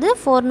பாஜ்ராவில் வந்து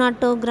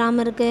 402 கிராம்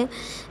இருக்குது.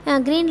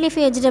 க்ரீன் லீஃப்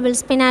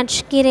வெஜிடபிள்ஸ்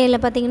ஸ்பினாச்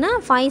கீரையில் பார்த்திங்கன்னா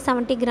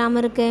 570 கிராம்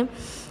இருக்குது.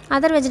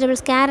 அதர்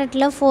வெஜிடபிள்ஸ்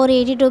கேரட்டில்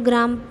 482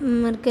 கிராம்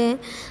இருக்குது.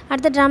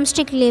 அடுத்து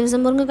ட்ரம்ஸ்டிக் லீவ்ஸ்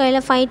முருங்கைக்காயில்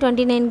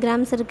 529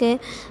 கிராம்ஸ் இருக்குது.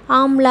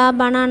 ஆம்லா,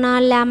 பனானா,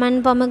 லெமன்,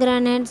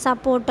 பொமக்ரானேட்,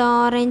 சப்போட்டா,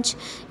 ஆரஞ்சு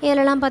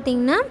இதிலலாம்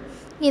பார்த்திங்கன்னா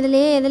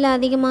இதிலே எதில்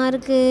அதிகமாக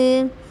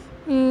இருக்குது?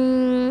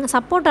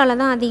 சப்போட்டாவில்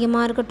தான்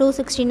அதிகமாக இருக்குது,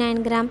 269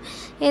 கிராம்.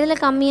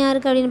 எதில் கம்மியாக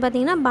இருக்குது அப்படின்னு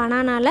பார்த்தீங்கன்னா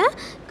பனானாவில்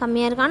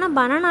கம்மியாக இருக்குது. ஆனால்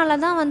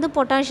பனானாவில் தான் வந்து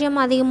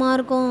பொட்டாசியம் அதிகமாக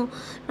இருக்கும்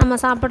நம்ம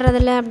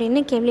சாப்பிட்றதில்ல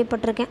அப்படின்னு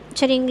கேள்விப்பட்டிருக்கேன்.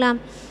 சரிங்களா.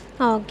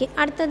 ஓகே.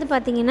 அடுத்தது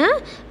பார்த்திங்கன்னா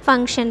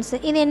ஃபங்க்ஷன்ஸ்.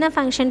 இது என்ன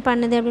ஃபங்க்ஷன்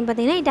பண்ணுது அப்படின்னு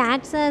பார்த்தீங்கன்னா இட்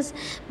ஆக்ட்ஸ் அஸ்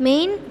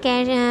மெயின்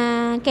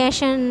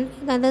கேஷன்,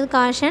 அதாவது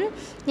காஷன்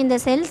இந்த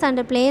cells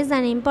and place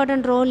and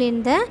important role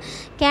in த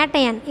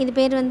கேட்டையன். இது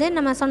பேர் வந்து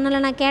நம்ம சொன்னல,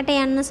 நான்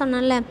கேட்டையான்னு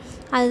சொன்னேன்ல,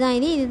 அதுதான்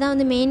இதுதான்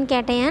வந்து மெயின்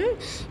கேட்டையன்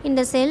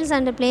இந்த cells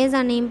and place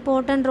and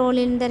important role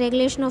in the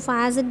regulation of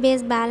acid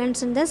base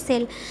balance in the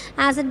sell.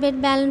 Acid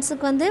base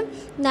பேலன்ஸுக்கு வந்து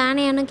இந்த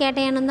ஆனையானும்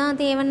கேட்டையானும் தான்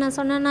தேவைன்னு நான்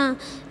சொன்னேன்னா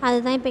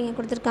அதுதான் இப்போ இங்கே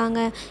கொடுத்துருக்காங்க.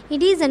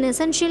 It is an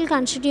essential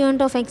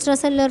constituent of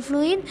extracellular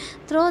fluid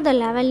throw the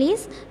level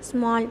is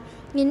small.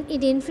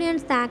 It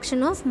influence the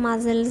action of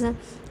muscles.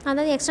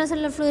 அதாவது எக்ஸ்ட்ரா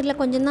செல்லுலர் ஃப்ளூயிடில்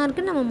கொஞ்சம் தான்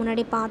இருக்குது, நம்ம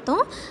முன்னாடி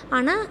பார்த்தோம்.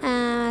 ஆனால்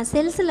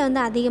செல்ஸில்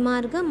வந்து அதிகமாக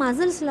இருக்குது,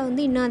 மசில்ஸில்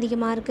வந்து இன்னும்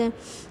அதிகமாக இருக்குது.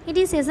 It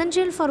is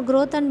essential for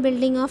growth and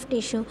building of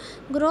tissue.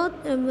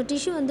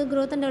 Tissue வந்து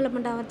க்ரோத் அண்ட்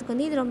டெவலப்மெண்ட் ஆகிறதுக்கு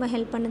வந்து இது ரொம்ப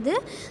ஹெல்ப் பண்ணுது.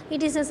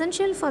 It is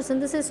essential for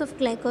synthesis of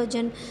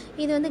glycogen.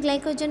 இது வந்து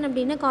கிளைக்கோஜன்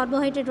அப்படின்னா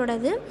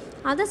கார்போஹைட்ரேட்டோடது,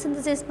 அதை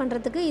சிந்தசைஸ்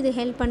பண்ணுறதுக்கு இது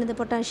ஹெல்ப் பண்ணுது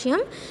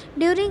potassium.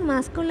 During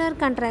muscular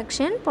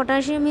contraction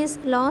potassium is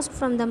last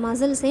from the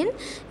muscles in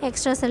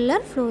extra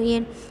cellular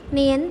fluid.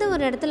 நீ எந்த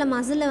ஒரு இடத்துல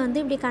மசிலை வந்து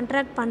இப்படி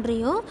கண்ட்ராக்ட்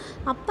பண்ணுறியோ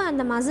அப்போ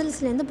அந்த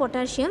மசில்ஸ்லேருந்து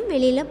பொட்டாசியம்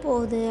வெளியில்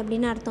போகுது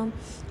அப்படின்னு அர்த்தம்.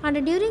 And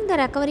during the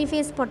recovery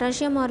face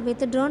potassium R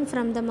withdrawn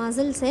from the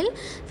muscle sell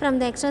from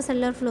the extra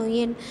cellular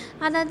fluid.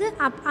 அதாவது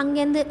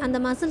அங்கேருந்து அந்த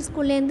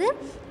மசில்ஸ்குள்ளேருந்து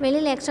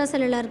வெளியில் எக்ஸ்ட்ரா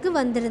செல்லுலருக்கு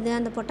வந்துடுது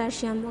அந்த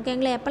பொட்டாசியம்.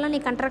 ஓகேங்களா. எப்போல்லாம்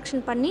நீ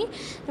கண்ட்ராக்ஷன் பண்ணி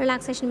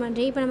ரிலாக்ஸேஷன்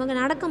பண்ணுறீ, இப்போ நமக்கு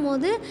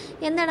நடக்கும்போது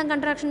எந்த இடம்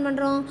கண்ட்ராக்ஷன்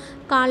பண்ணுறோம்?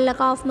 காலில்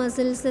காஃப்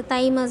மசில்ஸ்,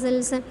 தை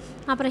மசில்ஸ்,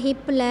 அப்புறம்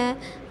ஹிப்பில்,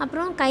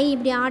 அப்புறம் கை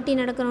இப்படி ஆட்டி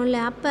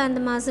நடக்கிறோம்ல அப்போ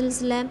அந்த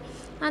மசில்ஸில்,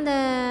 அந்த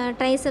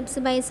ட்ரைசெப்ஸ்,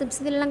 பைசெப்ஸ்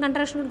இதெல்லாம்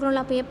கண்ட்ராக்ஷன்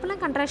கொடுக்குறோம்ல. அப்போ எப்போல்லாம்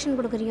கண்ட்ராக்ஷன்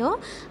கொடுக்குறியோ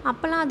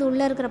அப்போல்லாம் அது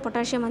உள்ளே இருக்கிற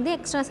பொட்டாசியம் வந்து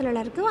எக்ஸ்ட்ரா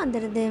செல்லுலருக்கு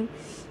வந்துடுது.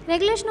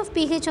 Regulation of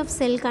pH of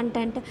cell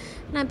content.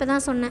 நான் இப்போ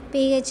தான் சொன்னேன்,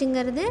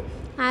 pHங்கிறது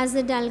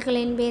ஆசிட்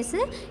அல்கலைன் பேஸு.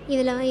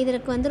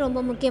 இதற்கு வந்து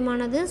ரொம்ப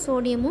முக்கியமானது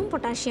சோடியமும்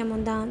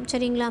பொட்டாசியமும் தான்.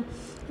 சரிங்களா.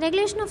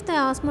 Regulation of the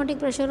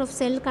osmotic pressure of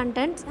cell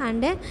contents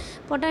and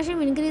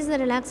potassium increase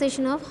the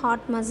relaxation of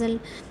heart muscle.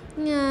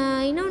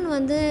 இன்னொன்று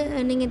வந்து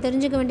நீங்கள்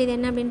தெரிஞ்சுக்க வேண்டியது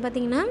என்ன அப்படின்னு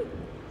பார்த்தீங்கன்னா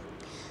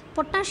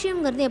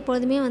பொட்டாசியம்ங்கிறது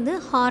எப்பொழுதுமே வந்து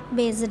ஹார்ட்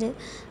பேஸ்டு.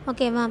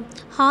 ஓகேவா.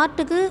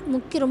 ஹார்ட்டுக்கு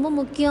ரொம்ப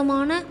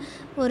முக்கியமான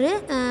ஒரு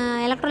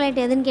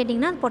எலக்ட்ரோலைட் எதுன்னு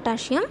கேட்டிங்கன்னா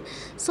potassium.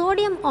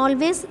 Sodium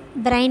always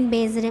brain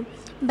based.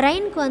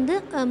 பிரைனுக்கு வந்து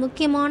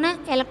முக்கியமான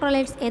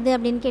எலக்ட்ரோலைட்ஸ் எது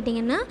அப்படின்னு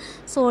கேட்டிங்கன்னா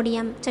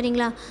சோடியம்.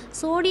 சரிங்களா.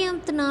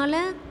 சோடியம்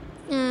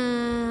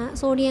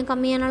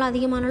கம்மியானாலும்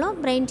அதிகமானாலும்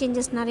பிரெயின்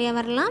சேஞ்சஸ் நிறையா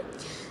வரலாம்.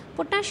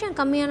 பொட்டாசியம்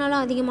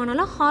கம்மியானாலும்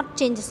அதிகமானாலும் ஹார்ட்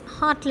சேஞ்சஸ்,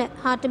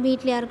 ஹார்ட்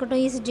பீட்லையாக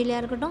இருக்கட்டும்,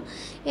 இசிஜிலையாக இருக்கட்டும்,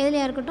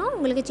 எதுலையாக இருக்கட்டும்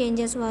உங்களுக்கு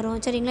சேஞ்சஸ் வரும்.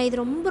 சரிங்களா.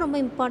 இது ரொம்ப ரொம்ப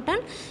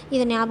இம்பார்ட்டன்ட்,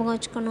 இதை ஞாபகம்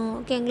வச்சுக்கணும்.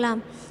 ஓகேங்களா.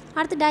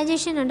 அடுத்து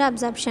digestion and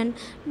absorption.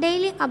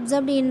 Daily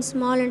அப்சர்ப்டு in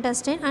small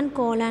intestine and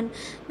colon.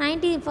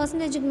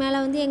 90% மேலே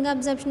வந்து எங்கே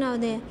அப்சர்ப்ஷன்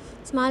ஆகுது?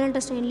 ஸ்மால்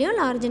இன்டெஸ்டைன்லேயும்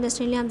லார்ஜ்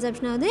இன்டெஸ்டைன்லேயும்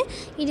அப்சர்ப்ஷன் ஆகுது.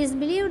 It is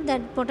believed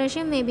that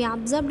potassium may be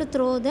அப்சர்ப்டு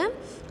through the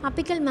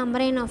apical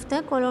membrane of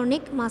the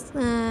கொலோனிக்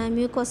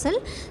mucosal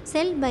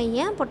sell by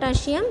a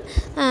potassium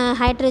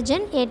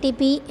hydrogen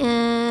ATP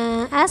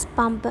as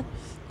pump.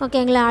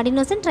 ஓகேங்களா.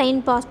 Adenosine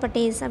drain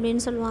பாஸ்பட்டேஸ்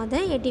அப்படின்னு சொல்லுவாங்க.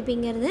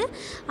 ATPங்கிறது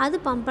அது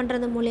pump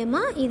பண்ணுறது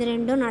மூலயமா இது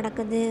ரெண்டும்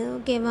நடக்குது.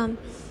 ஓகேவா.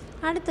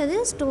 அடுத்தது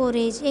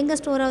ஸ்டோரேஜ் எங்கே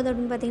ஸ்டோர் ஆகுது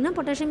அப்படின்னு பார்த்தீங்கன்னா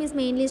potassium is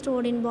mainly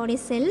stored in body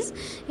cells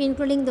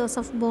including those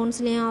of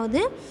போன்ஸ்லேயும்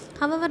ஆகுது.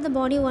 However the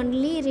body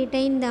only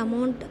retain the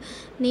amount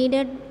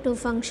needed to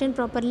function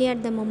properly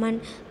at the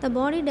moment. The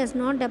body does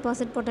not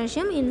deposit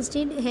potassium.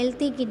 Instead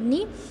healthy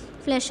kidney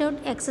flush out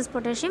excess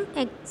potassium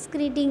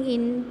excreting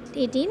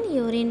it in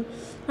urine.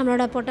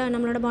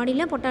 நம்மளோட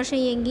பாடியில்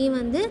potassium எங்கேயும்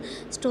வந்து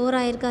store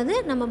ஆகிருக்காது.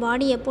 நம்ம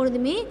பாடி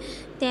எப்பொழுதுமே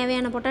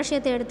தேவையான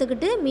பொட்டாசியத்தை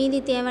எடுத்துக்கிட்டு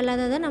மீதி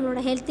தேவையில்லாததை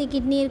நம்மளோட ஹெல்த்தி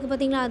கிட்னி இருக்குது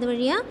பார்த்திங்களா, அது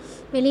வழியாக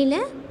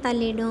வெளியில்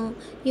தள்ளிடும்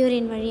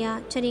யூரின் வழியாக.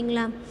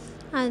 சரிங்களா,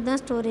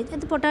 அதுதான் ஸ்டோரேஜ்.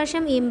 அது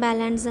பொட்டாசியம்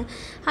இம்பேலன்ஸ்.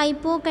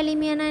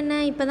 ஹைப்போகலிமியானா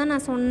என்ன, இப்போ தான்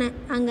நான் சொன்னேன்.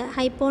 அங்கே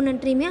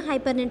ஹைப்போநெட்ரிமியா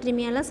ஹைப்பர்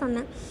நெட்ரிமியாலாம்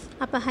சொன்னேன்.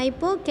 அப்போ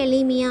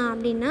ஹைப்போகலிமியா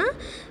அப்படின்னா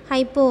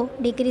ஹைப்போ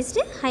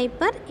டிக்ரீஸ்டு,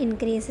 ஹைப்பர்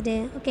இன்க்ரீஸ்டு.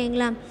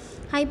 ஓகேங்களா.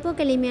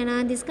 ஹைப்போகலிமியானா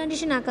this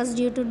condition occurs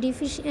due to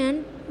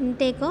deficient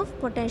intake of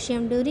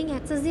potassium during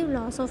excessive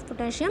loss of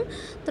potassium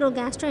through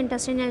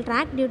gastrointestinal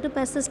tract due to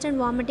persistent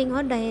vomiting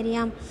or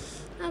diarrhea.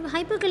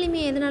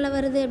 ஹைப்போகலிமியா எதனால்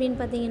வருது அப்படின்னு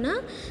பார்த்தீங்கன்னா,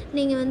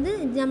 நீங்கள் வந்து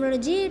நம்மளோட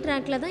ஜிஐ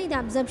ட்ராக்டில் தான் இது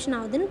அப்சர்ப்ஷன்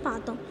ஆகுதுன்னு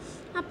பார்த்தோம்.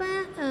 அப்போ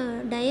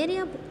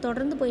டயரியா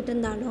தொடர்ந்து போயிட்டு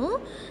இருந்தாலும்,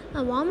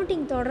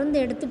 வாமிட்டிங் தொடர்ந்து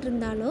எடுத்துகிட்டு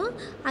இருந்தாலும்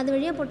அது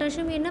வழியாக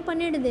பொட்டாசியம் என்ன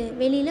பண்ணிடுது,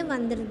 வெளியில்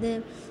வந்துடுது.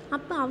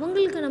 அப்போ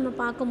அவங்களுக்கு நம்ம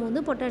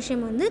பார்க்கும்போது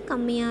பொட்டாசியம் வந்து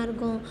கம்மியாக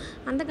இருக்கும்.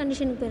 அந்த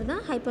கண்டிஷனுக்கு பேர்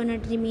தான்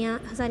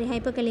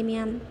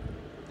ஹைப்போகலிமியா.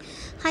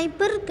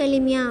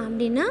 ஹைப்பர்கலிமியா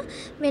அப்படின்னா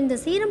when the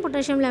serum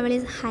potassium level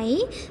is high,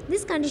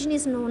 this condition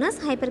is known as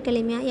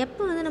hyperkalemia.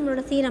 எப்போ வந்து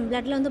நம்மளோட சீரம்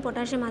பிளட்டில் வந்து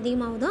பொட்டாசியம்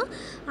அதிகமாகுதோ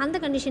அந்த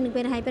கண்டிஷனுக்கு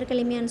பேர்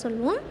ஹைப்பர்கலிமியான்னு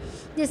சொல்லுவோம்.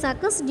 This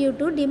occurs due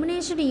to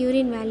diminished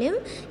urine volume,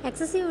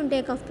 excessive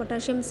intake of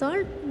potassium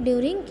salt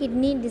during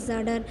kidney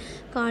disorder,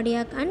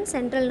 cardiac and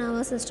central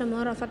nervous system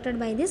are affected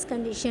by this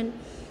condition.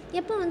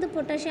 எப்போ வந்து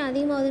பொட்டாசியம்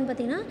அதிகமாகுதுன்னு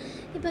பார்த்திங்கன்னா,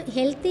 இப்போ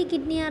ஹெல்த்தி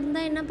கிட்னியாக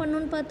இருந்தால் என்ன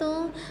பண்ணணுன்னு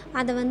பார்த்தோம்,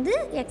 அதை வந்து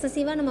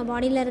எக்ஸசிவாக நம்ம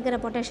பாடியில் இருக்கிற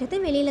பொட்டாசியத்தை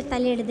வெளியில்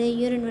தள்ளிடுது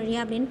யூரின்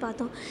வழியாக அப்படின்னு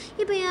பார்த்தோம்.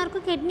 இப்போ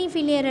யாருக்கும் கிட்னி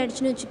ஃபெயிலியர்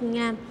ஆகிடுச்சுன்னு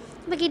வச்சுக்கோங்க.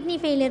 இப்போ கிட்னி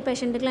ஃபெயிலியர்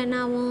பேஷண்ட்டுக்குலாம் என்ன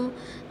ஆகும்,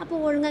 அப்போ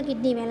ஒழுங்காக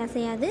கிட்னி வேலை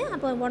செய்யாது.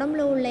 அப்போ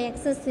உடம்புல உள்ள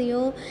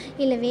எக்ஸஸையோ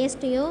இல்லை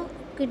வேஸ்ட்டையோ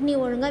கிட்னி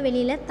ஒழுங்காக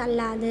வெளியில்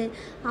தள்ளாது.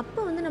 அப்போ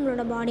வந்து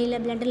நம்மளோட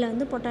பாடியில் பிளட்டில்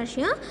வந்து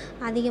பொட்டாசியம்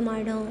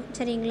அதிகமாகிடும்.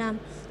 சரிங்களா.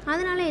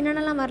 அதனால்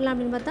என்னென்னலாம் வரலாம்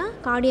அப்படின்னு பார்த்தா,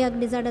 கார்டியாக்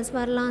டிசார்டர்ஸ்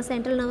வரலாம்,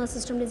 சென்ட்ரல் நர்வஸ்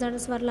சிஸ்டம்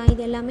டிசார்டர்ஸ் வரலாம்,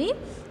 இது எல்லாமே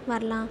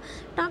வரலாம்.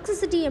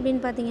 டாக்ஸிசிட்டி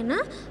அப்படின்னு பார்த்தீங்கன்னா,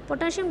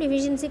 potassium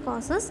deficiency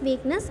causes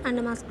weakness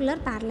and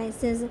muscular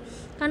paralysis.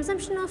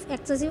 Consumption of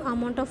excessive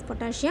amount of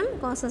potassium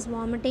causes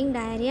vomiting,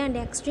 diarrhoea and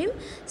extreme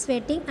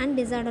sweating and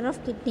disorder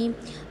of kidney.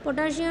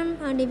 Potassium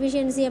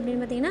deficiency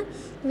அப்படின்னு பார்த்தீங்கன்னா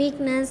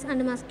weakness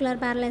and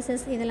muscular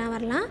paralysis இதெல்லாம்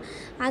வரலாம்.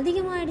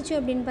 அதிகமாகிடுச்சு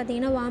அப்படின்னு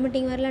பார்த்தீங்கன்னா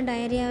வாமிட்டிங் வரலாம்,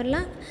 டயரியா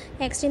வரலாம்,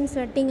 extreme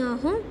sweating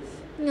ஆகும்.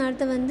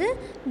 அடுத்து வந்து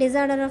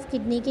டிசார்டர் ஆஃப்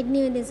கிட்னி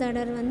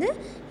டிசார்டர் வந்து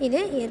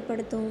இதை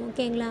ஏற்படுத்தும்.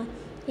 ஓகேங்களா,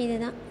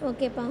 இதுதான்.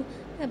 ஓகேப்பா,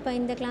 இப்போ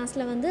இந்த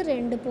கிளாஸில் வந்து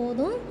 2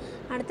 போதும்.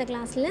 அடுத்த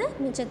கிளாஸில்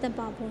மிச்சத்தை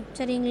பார்ப்போம்.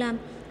 சரிங்களா.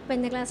 இப்போ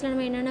இந்த கிளாஸில்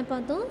நம்ம என்னென்ன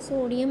பார்த்தோம்,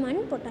 சோடியம்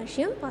அண்ட்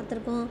பொட்டாசியம்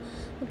பார்த்துருக்கோம்.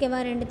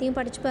 ஓகேவா, 2த்தையும்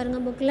படித்து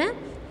பாருங்கள் புக்கில்.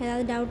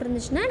 ஏதாவது டவுட்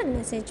இருந்துச்சுன்னா எனக்கு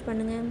மெசேஜ்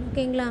பண்ணுங்கள்.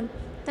 ஓகேங்களா.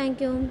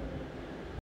 தேங்க்யூ.